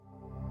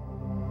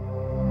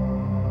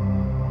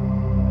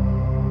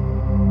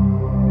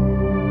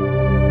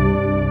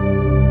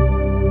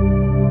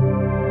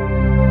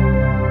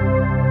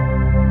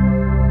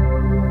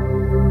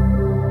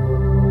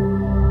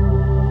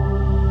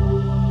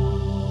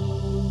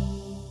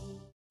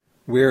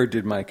Where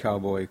did my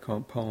cowboy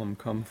poem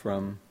come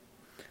from?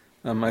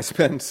 I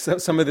spent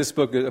some of this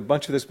book, a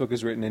bunch of this book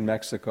is written in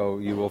Mexico,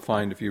 you will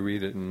find if you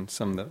read it, and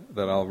some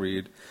that I'll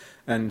read.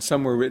 And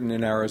some were written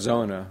in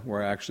Arizona,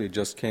 where I actually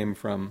just came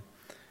from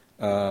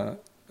a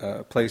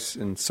place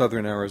in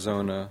southern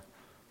Arizona,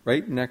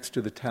 right next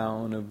to the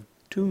town of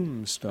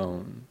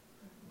Tombstone,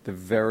 the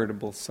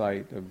veritable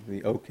site of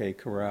the OK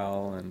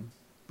Corral and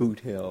Boot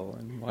Hill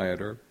and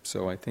Wyatt Earp.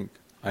 So I think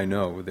I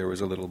know there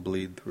was a little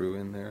bleed through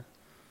in there.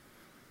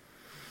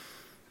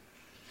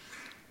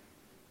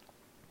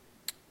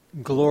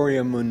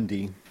 Gloria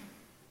Mundi.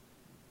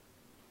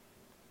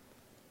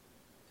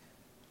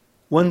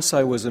 Once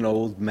I was an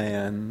old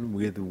man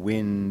with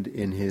wind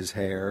in his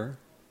hair,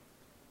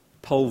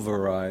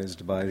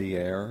 pulverized by the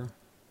air.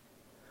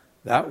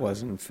 That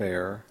wasn't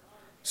fair,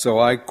 so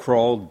I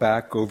crawled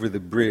back over the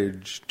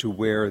bridge to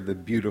where the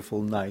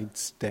beautiful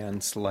knights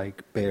dance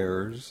like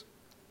bears,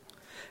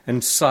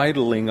 and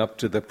sidling up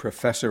to the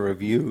professor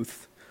of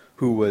youth,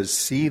 who was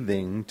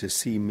seething to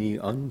see me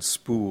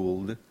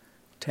unspooled,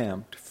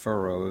 tamped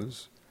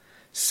furrows,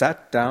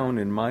 sat down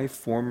in my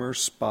former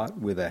spot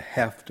with a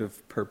heft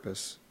of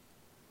purpose,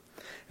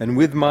 and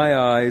with my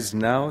eyes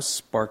now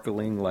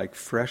sparkling like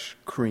fresh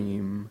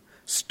cream,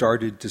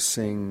 started to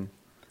sing,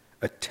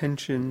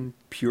 "Attention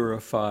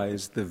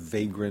purifies the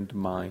vagrant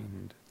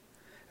mind,"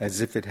 as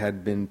if it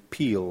had been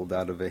peeled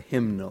out of a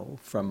hymnal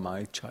from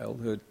my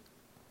childhood.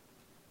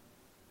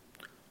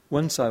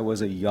 Once I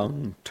was a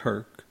young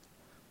Turk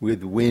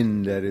with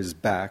wind at his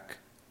back.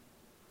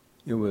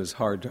 It was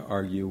hard to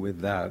argue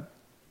with that.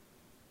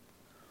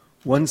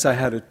 Once I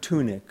had a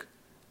tunic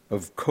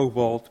of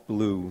cobalt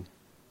blue,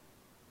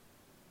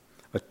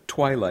 a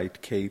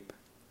twilight cape,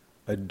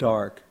 a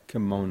dark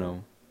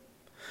kimono.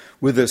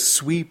 With a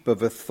sweep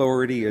of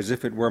authority as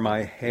if it were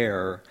my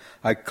hair,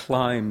 I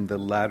climbed the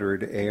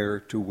laddered air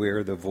to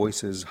where the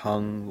voices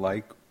hung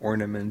like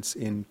ornaments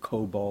in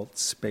cobalt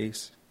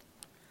space,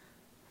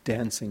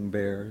 dancing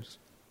bears,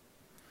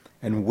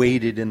 and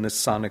waited in the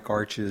sonic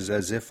arches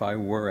as if I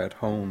were at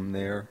home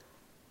there,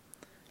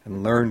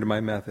 and learned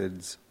my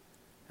methods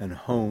and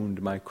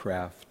honed my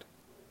craft,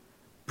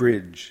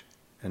 bridge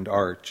and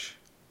arch,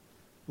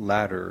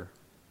 ladder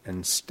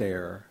and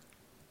stair,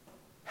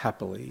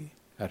 happily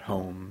at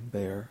home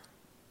there.